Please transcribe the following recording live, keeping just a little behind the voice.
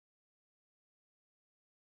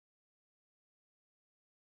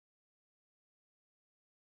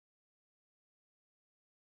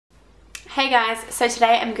Hey guys, so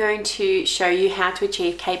today I'm going to show you how to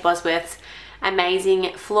achieve Kate Bosworth's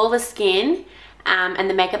amazing flawless skin and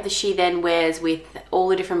the makeup that she then wears with all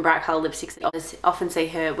the different bright colour lipsticks that I often see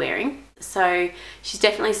her wearing. So she's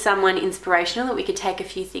definitely someone inspirational that we could take a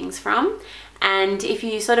few things from. And if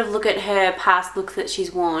you sort of look at her past looks that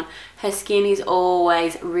she's worn, her skin is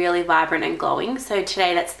always really vibrant and glowing. So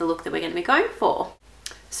today that's the look that we're going to be going for.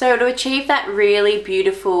 So to achieve that really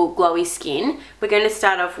beautiful glowy skin, we're going to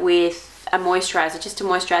start off with a moisturiser, just to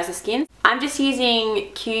moisturise the skin. I'm just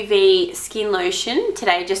using QV skin lotion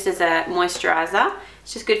today just as a moisturiser.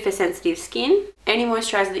 It's just good for sensitive skin. Any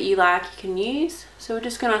moisturiser that you like you can use. So we're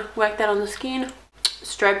just going to work that on the skin.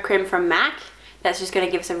 Strobe Creme from MAC. That's just going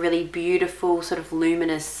to give us a really beautiful sort of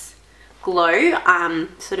luminous glow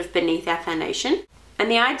sort of beneath our foundation. And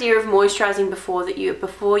the idea of moisturising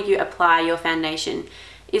before you apply your foundation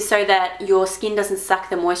is so that your skin doesn't suck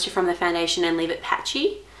the moisture from the foundation and leave it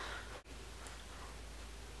patchy.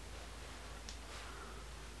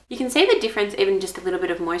 You can see the difference even just a little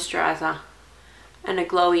bit of moisturiser and a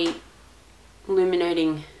glowy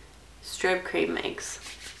illuminating strobe cream makes.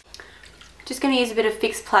 Just going to use a bit of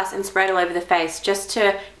Fix Plus and spray it all over the face just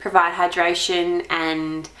to provide hydration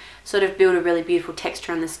and sort of build a really beautiful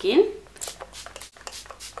texture on the skin.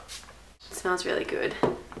 It smells really good.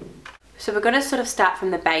 So we're going to sort of start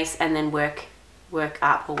from the base and then work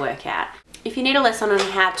up or work out. If you need a lesson on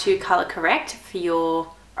how to colour correct for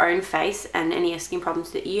your own face and any skin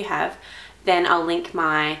problems that you have, then I'll link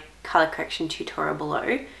my colour correction tutorial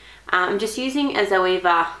below. I'm just using a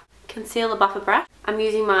Zoeva concealer buffer brush. I'm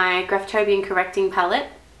using my Graftobian correcting palette.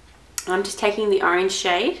 I'm just taking the orange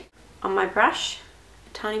shade on my brush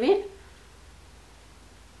a tiny bit.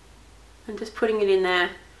 I'm just putting it in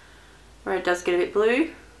there where it does get a bit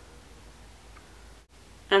blue.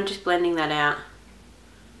 And I'm just blending that out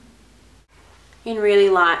in really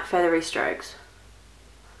light feathery strokes.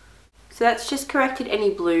 So that's just corrected any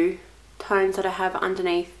blue tones that I have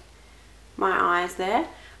underneath my eyes there.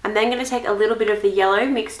 I'm then going to take a little bit of the yellow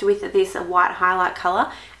mixed with this white highlight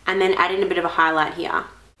colour and then add in a bit of a highlight here.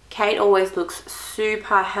 Kate always looks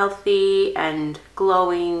super healthy and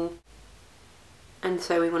glowing, and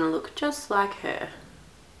so we want to look just like her.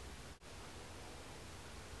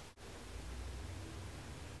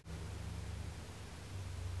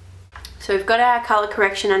 So we've got our colour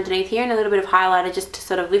correction underneath here and a little bit of highlighter just to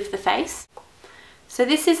sort of lift the face. So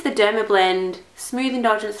this is the Dermablend Smooth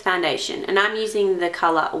Indulgence Foundation and I'm using the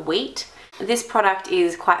colour Wheat. This product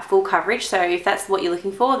is quite full coverage, so if that's what you're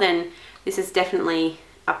looking for, then this is definitely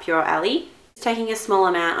up your alley. Just taking a small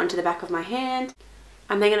amount onto the back of my hand.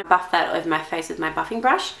 I'm then going to buff that over my face with my buffing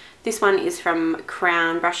brush. This one is from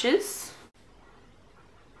Crown Brushes.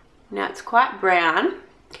 Now it's quite brown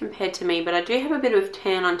compared to me, but I do have a bit of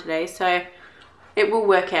tan on today, so it will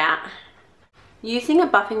work out. Using a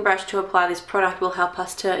buffing brush to apply this product will help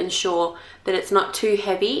us to ensure that it's not too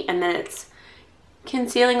heavy and that it's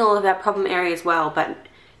concealing all of our problem areas well, but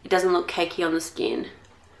it doesn't look cakey on the skin.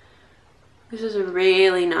 This is a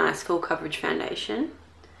really nice full coverage foundation,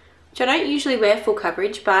 which I don't usually wear full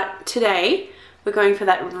coverage, but today we're going for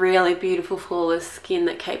that really beautiful flawless skin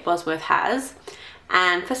that Kate Bosworth has.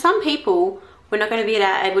 And for some people, we're not going to be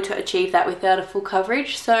able to achieve that without a full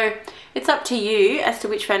coverage, so it's up to you as to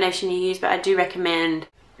which foundation you use, but I do recommend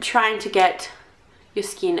trying to get your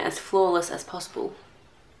skin as flawless as possible.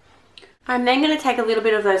 I'm then going to take a little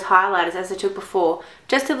bit of those highlighters as I took before,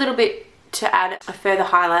 just a little bit to add a further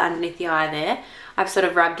highlight underneath the eye there. I've sort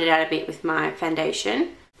of rubbed it out a bit with my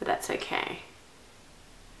foundation, but that's okay.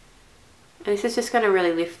 And this is just going to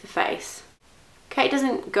really lift the face. Kate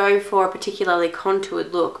doesn't go for a particularly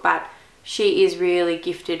contoured look, but she is really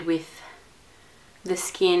gifted with the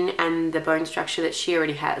skin and the bone structure that she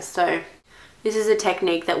already has. So this is a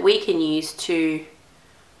technique that we can use to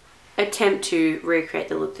attempt to recreate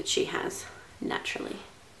the look that she has naturally.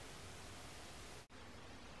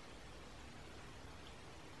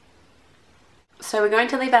 So we're going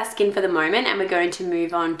to leave our skin for the moment and we're going to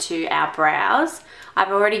move on to our brows.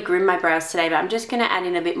 I've already groomed my brows today, but I'm just going to add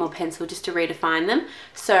in a bit more pencil just to redefine them.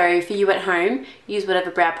 So for you at home, use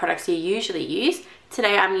whatever brow products you usually use.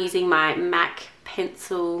 Today I'm using my MAC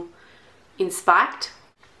pencil in Spiked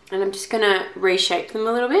and I'm just going to reshape them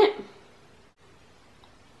a little bit.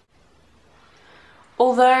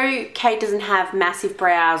 Although Kate doesn't have massive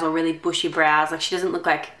brows or really bushy brows, like she doesn't look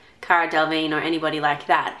like Cara Delevingne or anybody like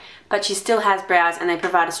that, but she still has brows and they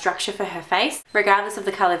provide a structure for her face. Regardless of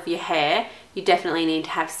the colour of your hair, you definitely need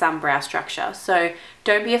to have some brow structure. So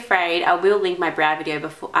don't be afraid. I will link my brow video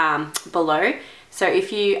below. So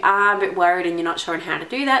if you are a bit worried and you're not sure on how to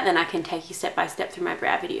do that, then I can take you step by step through my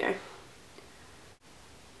brow video.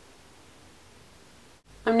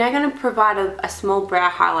 I'm now going to provide a small brow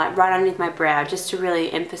highlight right underneath my brow just to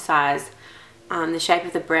really emphasize the shape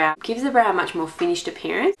of the brow. It gives the brow a much more finished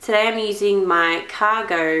appearance. Today I'm using my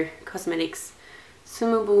Cargo Cosmetics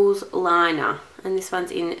Swimmables liner, and this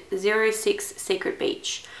one's in 06 Secret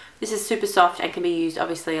Beach. This is super soft and can be used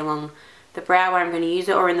obviously along the brow where I'm going to use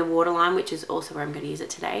it, or in the waterline, which is also where I'm going to use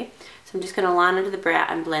it today. So I'm just going to line under the brow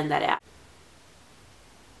and blend that out.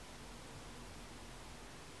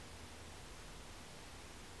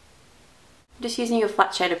 Just using your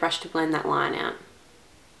flat shader brush to blend that line out.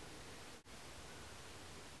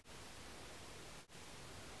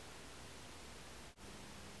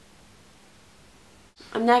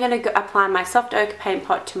 I'm now going to apply my soft ochre paint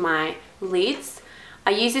pot to my lids.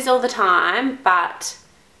 I use this all the time, but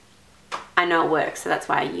I know it works, so that's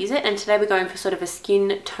why I use it. And today we're going for sort of a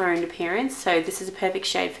skin toned appearance, so this is a perfect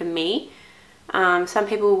shade for me. Some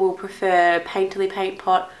people will prefer Painterly Paint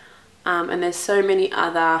Pot, and there's so many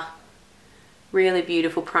other really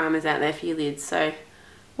beautiful primers out there for your lids, so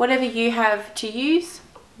whatever you have to use,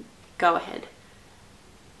 go ahead.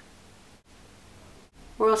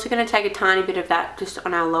 We're also going to take a tiny bit of that just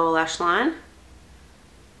on our lower lash line.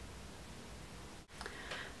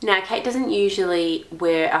 Now, Kate doesn't usually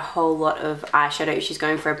wear a whole lot of eyeshadow if she's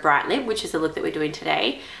going for a bright lip, which is the look that we're doing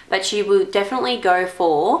today, but she will definitely go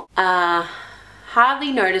for a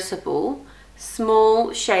hardly noticeable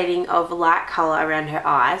small shading of light colour around her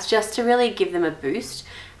eyes, just to really give them a boost.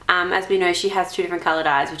 As we know, she has two different coloured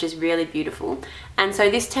eyes, which is really beautiful, and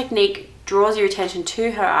so this technique draws your attention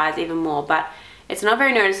to her eyes even more, but it's not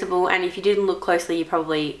very noticeable, and if you didn't look closely you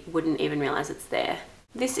probably wouldn't even realise it's there.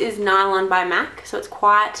 This is Nylon by MAC, so it's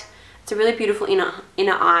a really beautiful inner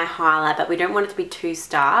eye highlight, but we don't want it to be too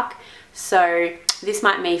stark. So this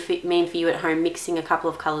might mean for you at home mixing a couple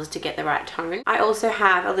of colours to get the right tone. I also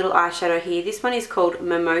have a little eyeshadow here. This one is called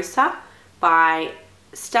Mimosa by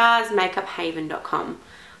starsmakeuphaven.com.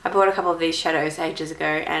 I bought a couple of these shadows ages ago,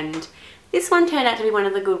 and this one turned out to be one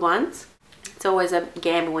of the good ones. It's always a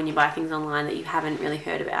gamble when you buy things online that you haven't really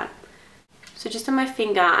heard about. So just on my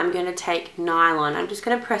finger, I'm going to take Nylon. I'm just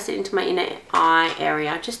going to press it into my inner eye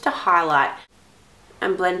area just to highlight,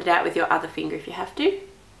 and blend it out with your other finger if you have to.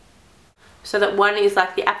 So that one is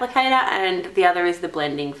like the applicator and the other is the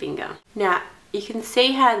blending finger. Now, you can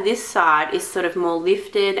see how this side is sort of more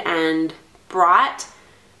lifted and bright,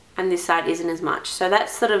 and this side isn't as much. So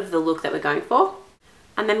that's sort of the look that we're going for.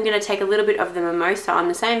 And then I'm going to take a little bit of the Mimosa on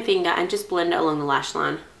the same finger and just blend it along the lash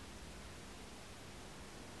line.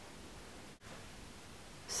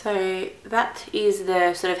 So that is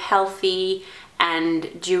the sort of healthy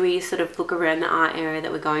and dewy sort of look around the eye area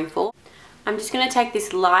that we're going for. I'm just going to take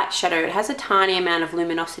this light shadow. It has a tiny amount of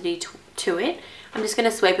luminosity to it. I'm just going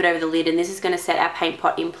to sweep it over the lid, and this is going to set our paint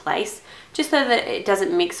pot in place just so that it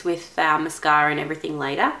doesn't mix with our mascara and everything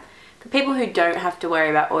later. For people who don't have to worry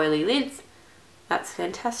about oily lids, that's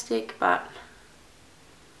fantastic, but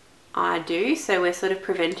I do, so we're sort of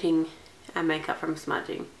preventing our makeup from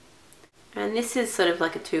smudging. And this is sort of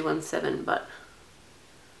like a 217, but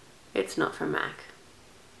it's not from MAC.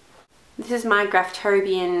 This is my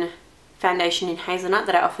Graftobian foundation in Hazelnut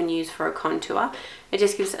that I often use for a contour. It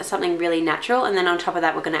just gives us something really natural, and then on top of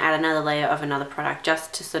that we're going to add another layer of another product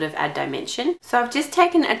just to sort of add dimension. So I've just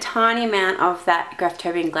taken a tiny amount of that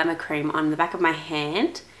Graftobian Glamour cream on the back of my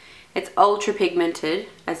hand. It's ultra pigmented,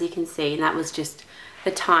 as you can see, and that was just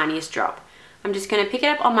the tiniest drop. I'm just going to pick it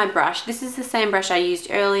up on my brush. This is the same brush I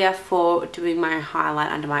used earlier for doing my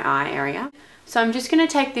highlight under my eye area. So I'm just going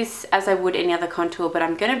to take this as I would any other contour, but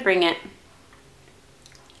I'm going to bring it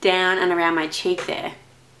down and around my cheek there.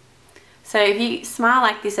 So if you smile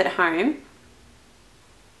like this at home,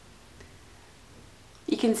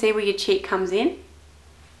 you can see where your cheek comes in,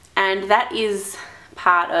 and that is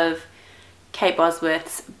part of Kate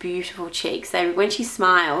Bosworth's beautiful cheek. So when she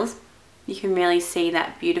smiles, you can really see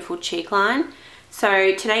that beautiful cheek line.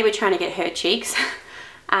 So today we're trying to get her cheeks,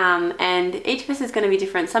 and each of us is going to be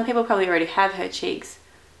different. Some people probably already have her cheeks,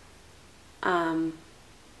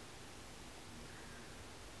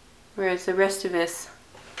 whereas the rest of us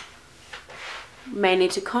may need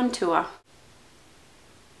to contour.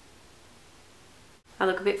 I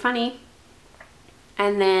look a bit funny.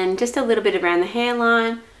 And then just a little bit around the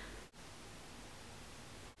hairline.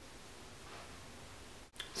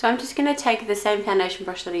 So I'm just going to take the same foundation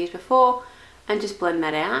brush that I used before and just blend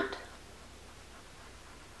that out.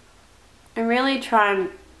 And really try and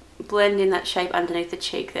blend in that shape underneath the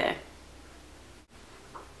cheek there.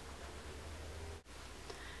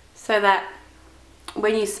 So that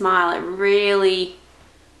when you smile, it really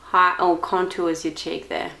contours your cheek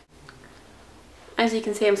there. As you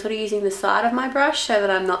can see, I'm sort of using the side of my brush so that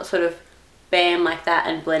I'm not sort of bam, like that,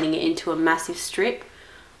 and blending it into a massive strip.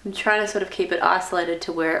 I'm trying to sort of keep it isolated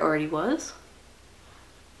to where it already was.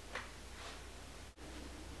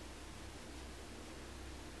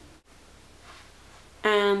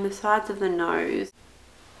 And the sides of the nose.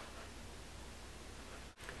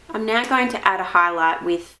 I'm now going to add a highlight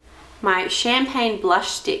with my champagne blush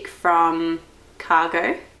stick from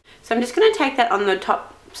Cargo. So I'm just going to take that on the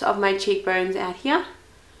tops of my cheekbones out here.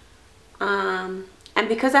 And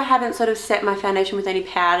because I haven't sort of set my foundation with any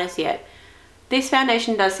powders yet, this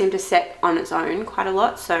foundation does seem to set on its own quite a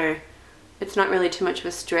lot, so it's not really too much of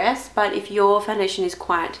a stress. But if your foundation is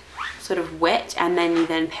quite sort of wet and then you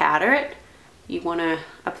then powder it, you want to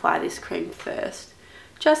apply this cream first.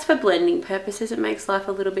 Just for blending purposes, it makes life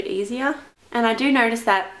a little bit easier. And I do notice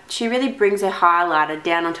that she really brings her highlighter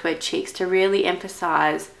down onto her cheeks to really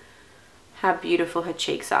emphasize how beautiful her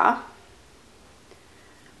cheeks are.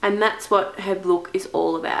 And that's what her look is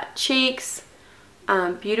all about. Cheeks,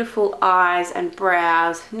 beautiful eyes and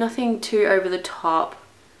brows, nothing too over the top,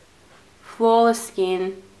 flawless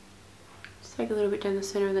skin. Just take a little bit down the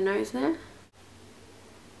center of the nose there,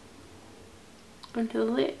 onto the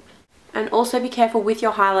lip. And also be careful with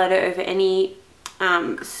your highlighter over any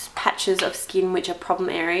patches of skin which are problem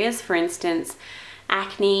areas, for instance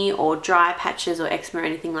acne or dry patches or eczema or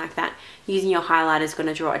anything like that. Using your highlighter is going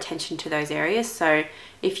to draw attention to those areas. So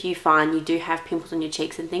if you find you do have pimples on your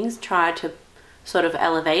cheeks and things, try to sort of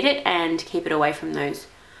elevate it and keep it away from those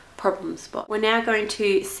problem spots. We're now going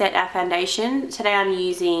to set our foundation. Today I'm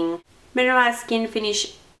using Mineralize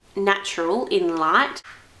Skinfinish Natural in Light.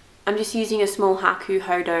 I'm just using a small Haku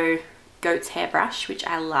Hodo goat's hair brush, which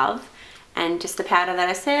I love, and just the powder that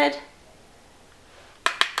I said,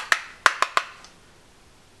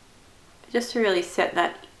 just to really set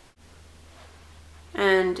that.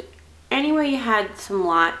 And anywhere you had some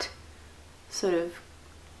light sort of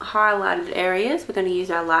highlighted areas, we're going to use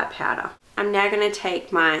our light powder. I'm now going to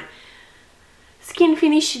take my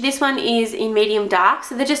Skinfinish. This one is in medium dark,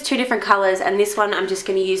 so they're just two different colors, and this one I'm just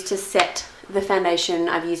going to use to set the foundation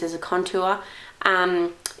I've used as a contour.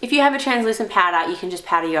 If you have a translucent powder, you can just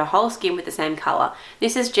powder your whole skin with the same color.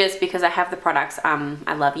 This is just because I have the products,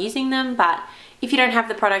 I love using them, but if you don't have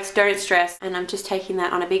the products, don't stress. And I'm just taking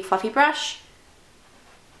that on a big fluffy brush,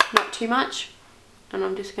 not too much, and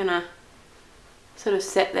I'm just gonna sort of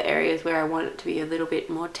set the areas where I want it to be a little bit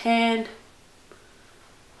more tanned.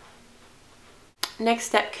 Next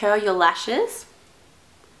step, curl your lashes.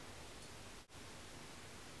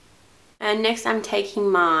 And next I'm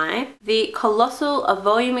taking the Colossal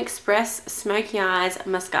Volume Express Smoky Eyes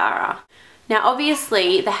Mascara. Now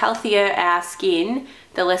obviously the healthier our skin,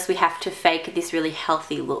 the less we have to fake this really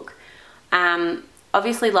healthy look.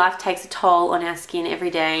 Obviously life takes a toll on our skin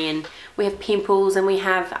every day, and we have pimples and we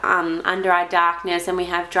have under eye darkness and we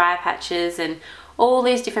have dry patches and all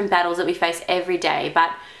these different battles that we face every day.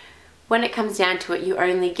 But when it comes down to it, you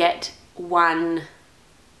only get one.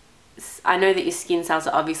 I know that your skin cells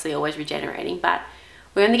are obviously always regenerating, but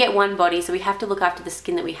we only get one body, so we have to look after the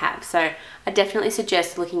skin that we have. So I definitely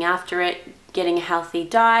suggest looking after it, getting a healthy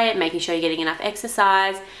diet, making sure you're getting enough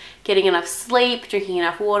exercise, getting enough sleep, drinking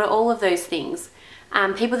enough water, all of those things.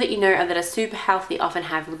 People that you know that are super healthy often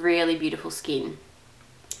have really beautiful skin.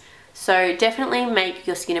 So definitely make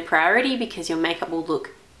your skin a priority, because your makeup will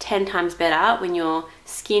look 10 times better when your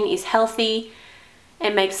skin is healthy.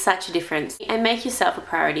 It makes such a difference. And make yourself a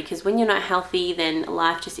priority, because when you're not healthy, then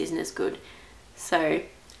life just isn't as good. So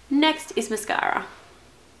next is mascara.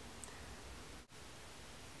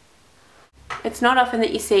 It's not often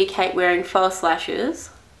that you see Kate wearing false lashes.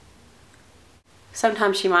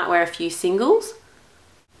 Sometimes she might wear a few singles.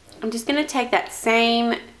 I'm just going to take that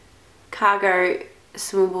same Cargo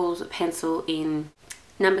Swimmables pencil in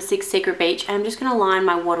number 6 Secret Beach, and I'm just going to line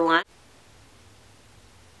my waterline.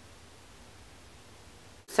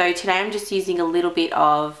 So today I'm just using a little bit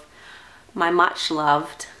of my much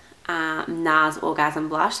loved NARS Orgasm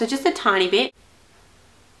Blush, so just a tiny bit.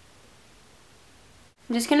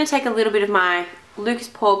 I'm just going to take a little bit of my Lucas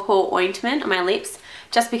Paw ointment on my lips,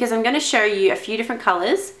 just because I'm going to show you a few different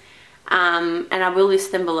colours, and I will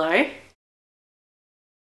list them below.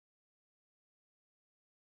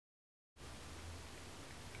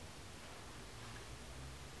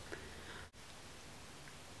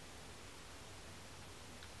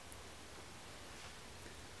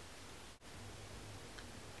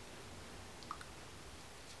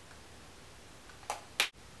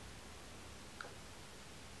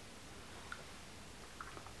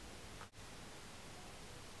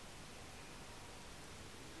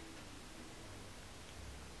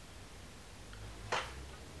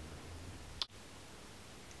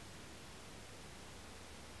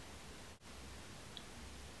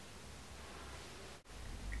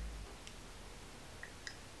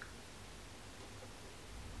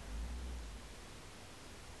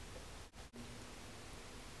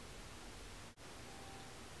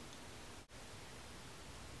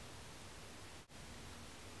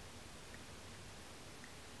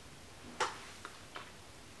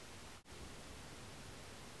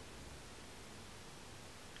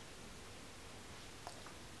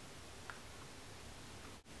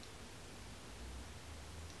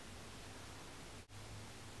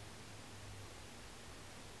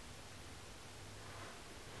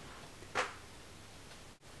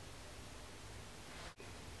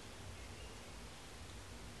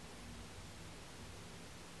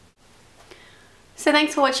 So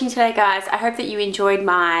thanks for watching today, guys. I hope that you enjoyed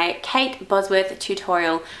my Kate Bosworth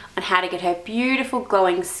tutorial on how to get her beautiful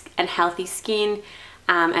glowing and healthy skin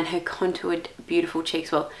and her contoured beautiful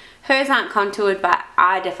cheeks. Well, hers aren't contoured, but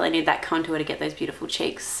I definitely need that contour to get those beautiful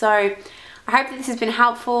cheeks. So I hope that this has been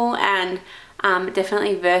helpful, and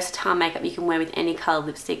definitely versatile makeup you can wear with any colour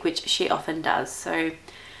lipstick, which she often does. So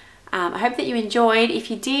I hope that you enjoyed.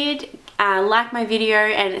 If you did, like my video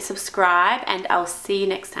and subscribe, and I'll see you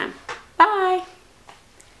next time. Bye!